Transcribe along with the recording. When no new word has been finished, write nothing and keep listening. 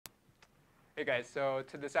Hey guys, so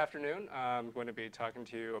this afternoon I'm going to be talking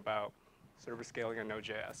to you about server scaling in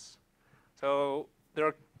Node.js. So there are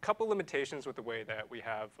a couple limitations with the way that we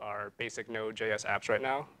have our basic Node.js apps right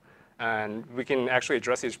now. And we can actually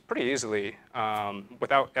address these pretty easily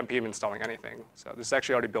without npm installing anything. So this is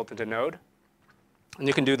actually already built into Node. And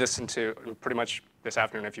you can do this into pretty much this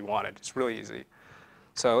afternoon if you wanted. It's really easy.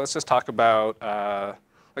 So let's just talk about a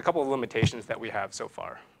couple of limitations that we have so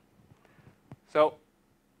far. So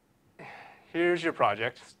here's your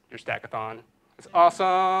project, your stackathon. It's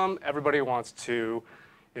awesome. Everybody wants to,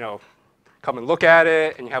 come and look at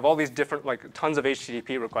it, and you have all these different, tons of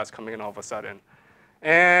HTTP requests coming in all of a sudden,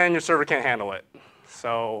 and your server can't handle it.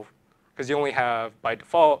 So, because you only have, by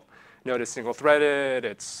default, Node is single-threaded,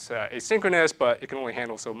 it's asynchronous, but it can only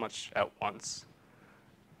handle so much at once.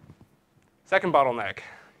 Second bottleneck,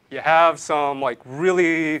 you have some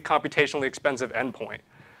really computationally expensive endpoint.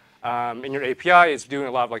 In your API, it's doing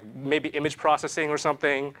a lot of maybe image processing or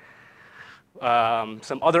something,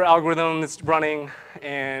 some other algorithm that's running,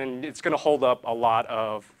 and it's going to hold up a lot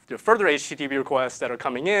of the further HTTP requests that are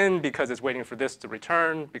coming in because it's waiting for this to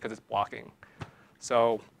return because it's blocking.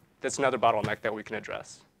 So that's another bottleneck that we can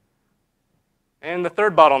address. And the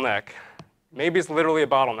third bottleneck, maybe it's literally a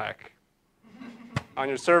bottleneck. On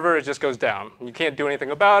your server, it just goes down. You can't do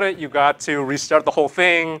anything about it. You've got to restart the whole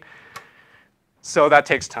thing. So that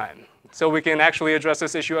takes time. So we can actually address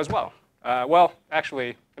this issue as well. Well,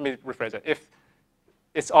 actually, let me rephrase it. If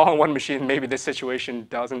it's all on one machine, maybe this situation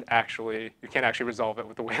you can't actually resolve it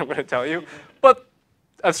with the way I'm going to tell you. But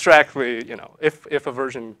abstractly, if a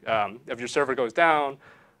version of your server goes down,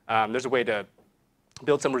 there's a way to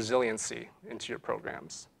build some resiliency into your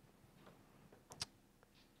programs.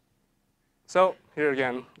 So here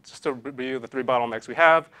again, just to review the three bottlenecks we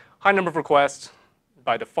have: high number of requests.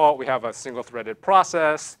 By default, we have a single-threaded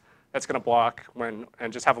process that's going to block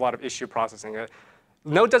and just have a lot of issue processing it.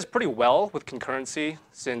 Node does pretty well with concurrency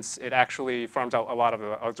since it actually farms out a lot of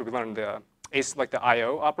as we learned the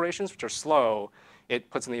I/O operations, which are slow. It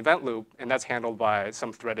puts in the event loop, and that's handled by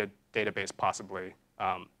some threaded database possibly.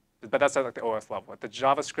 But that's at the OS level. At the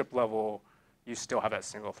JavaScript level, you still have that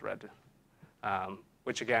single thread,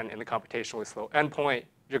 which again, in the computationally slow endpoint,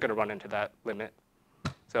 you're going to run into that limit.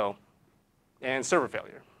 And server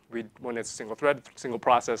failure. When it's single thread, single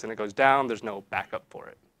process, and it goes down, there's no backup for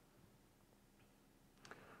it.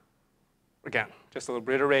 Again, just to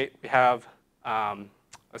reiterate, we have a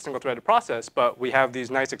single-threaded process, but we have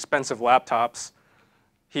these nice, expensive laptops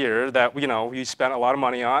here that we spent a lot of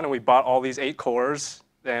money on, and we bought all these 8 cores,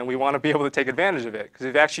 and we want to be able to take advantage of it. Because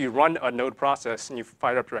if you actually run a Node process and you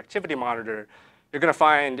fire up your activity monitor, you're going to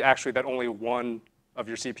find actually that only one of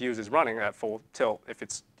your CPUs is running at full tilt if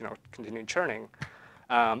it's continuing churning.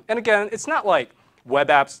 And again, it's not like web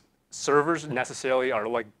apps servers necessarily are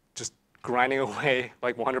just grinding away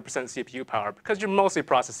 100% CPU power, because you're mostly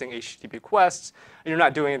processing HTTP requests and you're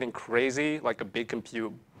not doing anything crazy like a big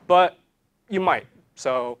compute, but you might.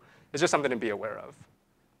 So it's just something to be aware of.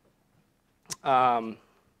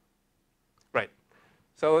 Right.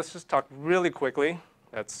 So let's just talk really quickly.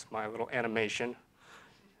 That's my little animation.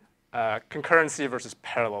 Concurrency versus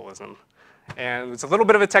parallelism. And it's a little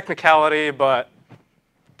bit of a technicality, but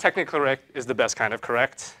technically correct is the best kind of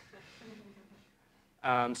correct.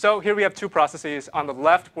 So here we have 2 processes. On the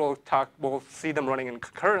left, we'll see them running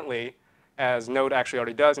concurrently, as Node actually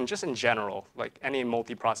already does, and just in general, like any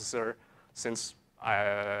multiprocessor, since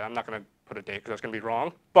I'm not going to put a date because that's going to be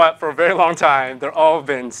wrong, but for a very long time, they're all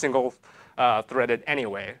been single-threaded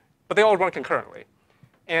anyway, but they all run concurrently.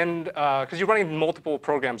 And because you're running multiple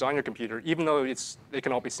programs on your computer, even though they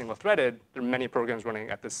can all be single-threaded, there are many programs running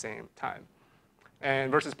at the same time.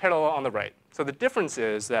 And versus parallel on the right. So the difference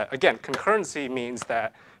is that, again, concurrency means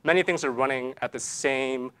that many things are running at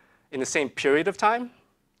in the same period of time,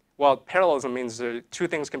 while parallelism means that 2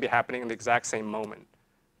 things can be happening in the exact same moment.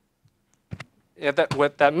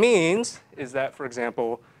 What that means is that, for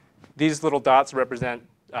example, these little dots represent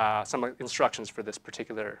some instructions for this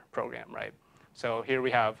particular program, right? So here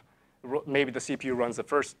we have maybe the CPU runs the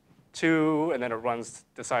first 2, and then it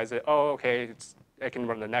decides that, oh, OK, I can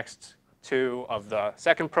run the next 2 of the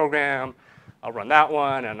second program. I'll run that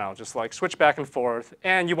one, and I'll just switch back and forth.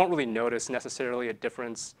 And you won't really notice necessarily a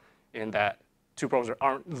difference in that 2 programs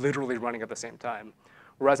aren't literally running at the same time.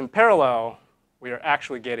 Whereas in parallel, we are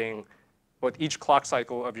actually getting with each clock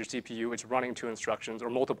cycle of your CPU, it's running 2 instructions or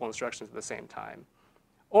multiple instructions at the same time.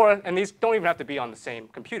 And these don't even have to be on the same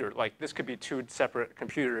computer. This could be 2 separate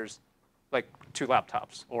computers, like 2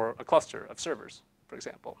 laptops or a cluster of servers, for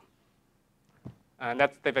example. And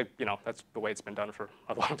that's the way it's been done for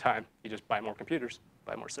a long time. You just buy more computers,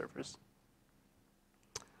 buy more servers.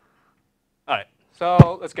 All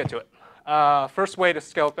So let's get to it. First way to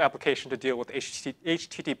scale up the application to deal with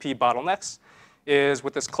HTTP bottlenecks is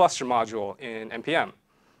with this cluster module in NPM.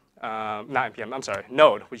 Not NPM, I'm sorry,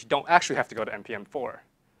 Node, which you don't actually have to go to NPM for.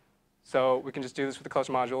 So we can just do this with the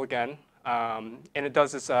cluster module again. And it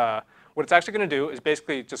does this, what it's actually going to do is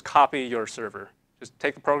basically just copy your server. Just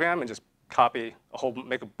take the program and just copy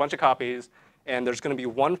make a bunch of copies. And there's going to be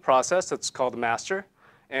one process that's called the master.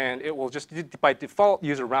 And it will just, by default,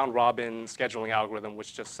 use a round-robin scheduling algorithm,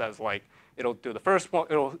 which just says, like, it'll do the first one.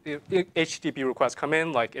 HTTP requests come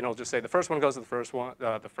in, like, it'll just say the first one goes to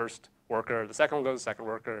the first worker, the second one goes to the second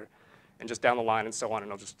worker, and just down the line and so on, and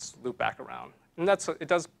it'll just loop back around. And it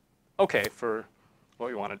does OK for what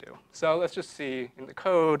we want to do. So let's just see in the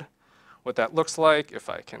code what that looks like, if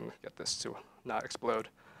I can get this to not explode.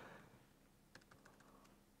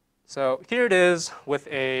 So here it is with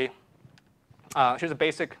here's a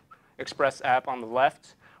basic Express app on the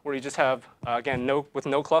left, where you just have, again, with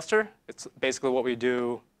no cluster. It's basically what we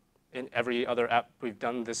do in every other app we've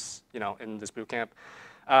done this, in this bootcamp,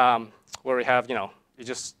 where we have, you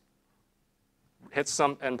just hit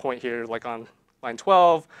some endpoint here, like on line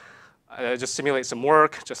 12, just simulate some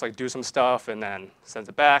work, just like do some stuff, and then sends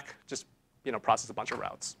it back. Just, process a bunch of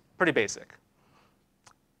routes. Pretty basic.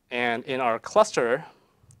 And in our cluster,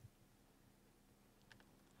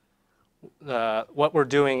 what we're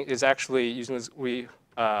doing is actually using this, we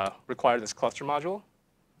require this cluster module.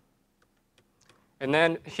 And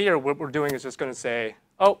then here, what we're doing is just going to say,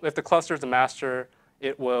 oh, if the cluster is the master,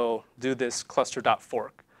 it will do this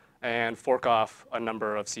cluster.fork and fork off a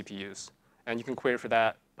number of CPUs. And you can query for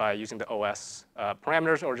that by using the OS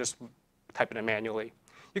parameters or just type it in manually.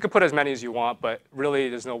 You can put as many as you want, but really,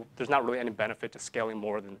 there's not really any benefit to scaling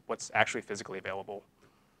more than what's actually physically available.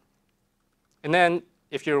 And then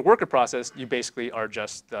if you're a worker process, you basically are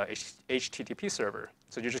just the HTTP server.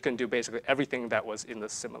 So you're just going to do basically everything that was in the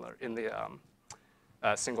single-threaded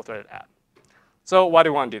app. So why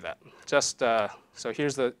do we want to do that? Just so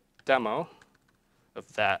here's the demo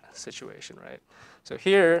of that situation, right? So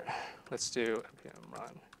here, let's do npm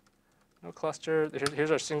run no cluster.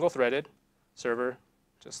 Here's our single-threaded server,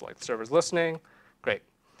 just like the server's listening. Great.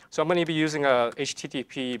 So I'm going to be using a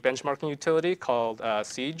HTTP benchmarking utility called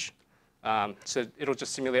Siege. So it'll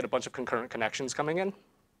just simulate a bunch of concurrent connections coming in.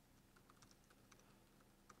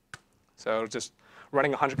 So just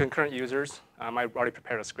running 100 concurrent users. I already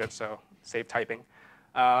prepared a script, so save typing.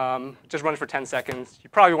 Just run for 10 seconds.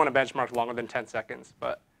 You probably want to benchmark longer than 10 seconds.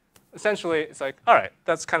 But essentially, it's like, all right,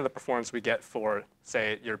 that's kind of the performance we get for,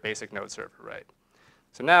 say, your basic Node server, right?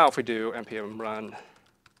 So now if we do npm run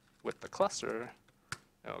with the cluster,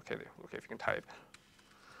 OK, if you can type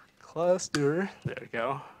cluster, there you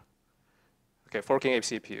go. OK, forking 8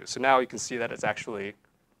 CPU. So now you can see that it's actually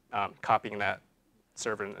copying that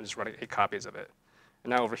server and just running 8 copies of it.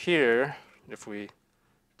 And now over here, if we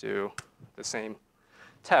do the same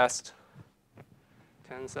test,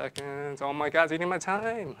 10 seconds. Oh my God, it's eating my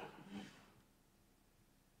time.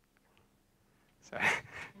 So,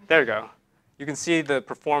 there you go. You can see the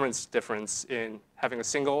performance difference in having a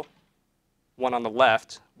single one on the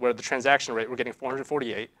left, where the transaction rate, we're getting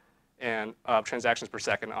 448. And transactions per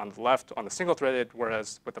second on the left on the single-threaded,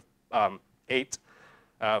 whereas with the 8,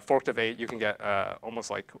 forked of 8, you can get almost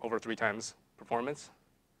like over 3 times performance.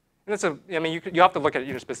 And that's I mean, you have to look at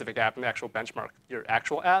your specific app and actual benchmark your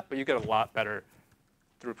actual app, but you get a lot better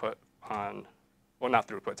throughput on, well, not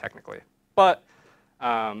throughput technically, but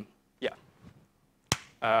yeah.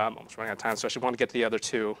 I'm almost running out of time, so I should want to get to the other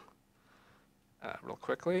two real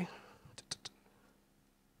quickly.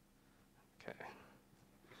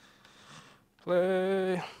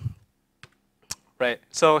 Play. Right,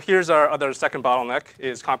 so here's our other second bottleneck,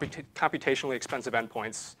 is computationally expensive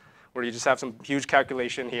endpoints, where you just have some huge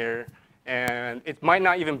calculation here, and it might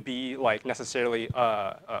not even be like necessarily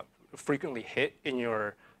frequently hit in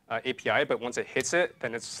your API, but once it hits it,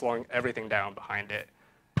 then it's slowing everything down behind it,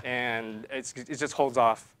 and it just holds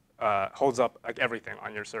up like everything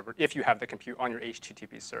on your server if you have the compute on your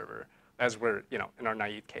HTTP server, as we're in our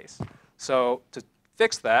naive case. So to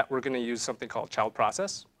fix that, we're going to use something called child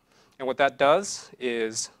process. And what that does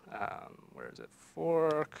is, where is it?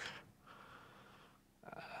 Fork.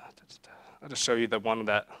 I'll just show you the one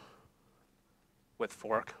that with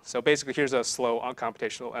fork. So basically, here's a slow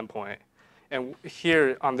computational endpoint. And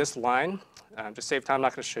here on this line, just save time, I'm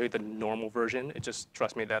not going to show you the normal version. It just,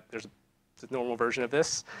 trust me, that there's a normal version of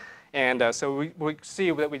this. And so we see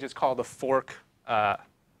that we just call the fork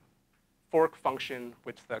function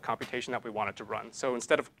with the computation that we want it to run. So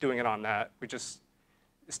instead of doing it on that, we just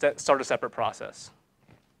start a separate process.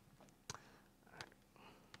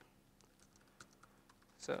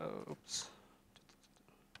 So, oops.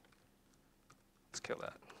 kill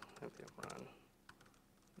that. Npm run,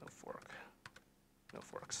 no fork, no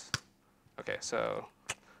forks. OK, so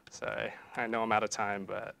sorry, I know I'm out of time,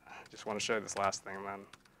 but I just want to show you this last thing then.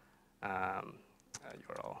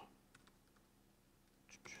 URL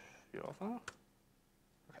file.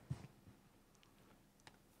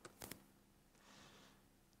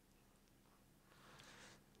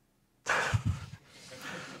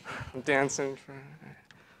 I'm dancing for.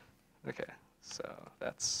 OK, so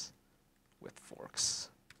that's with forks.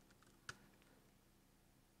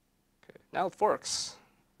 OK, now with forks.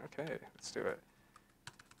 OK, let's do it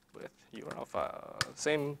with URL file.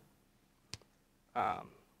 Same.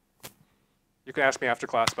 You can ask me after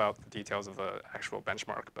class about the details of the actual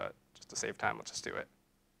benchmark, but just to save time, let's just do it.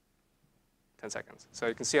 10 seconds. So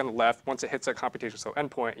you can see on the left, once it hits a computational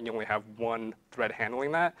endpoint and you only have one thread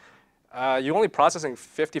handling that, you're only processing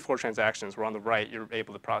 54 transactions, where on the right, you're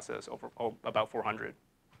able to process about 400.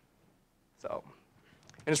 So,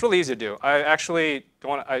 and it's really easy to do. I actually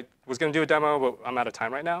I was going to do a demo, but I'm out of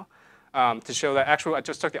time right now. To show that actually, I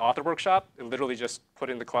just took the author workshop and literally just put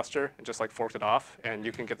it in the cluster and just like forked it off, and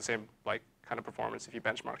you can get the same like kind of performance if you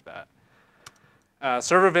benchmark that.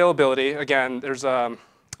 Server availability, again, there's I'm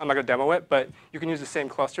not going to demo it, but you can use the same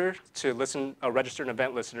cluster to register an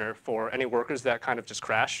event listener for any workers that kind of just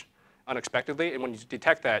crash unexpectedly. And when you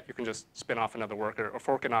detect that, you can just spin off another worker or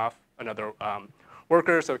fork it off another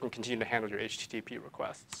worker so it can continue to handle your HTTP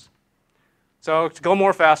requests. So to go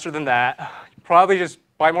more faster than that, probably just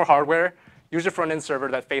buy more hardware. Use a front-end server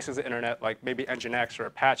that faces the internet, like maybe Nginx or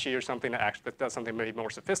Apache or something that does something maybe more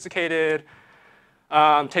sophisticated.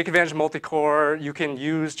 Take advantage of multi-core. You can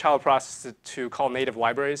use child processes to call native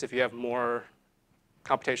libraries if you have more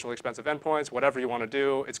computationally expensive endpoints, whatever you want to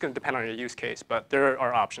do. It's going to depend on your use case, but there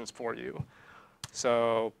are options for you.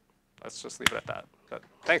 So let's just leave it at that. But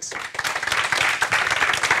thanks.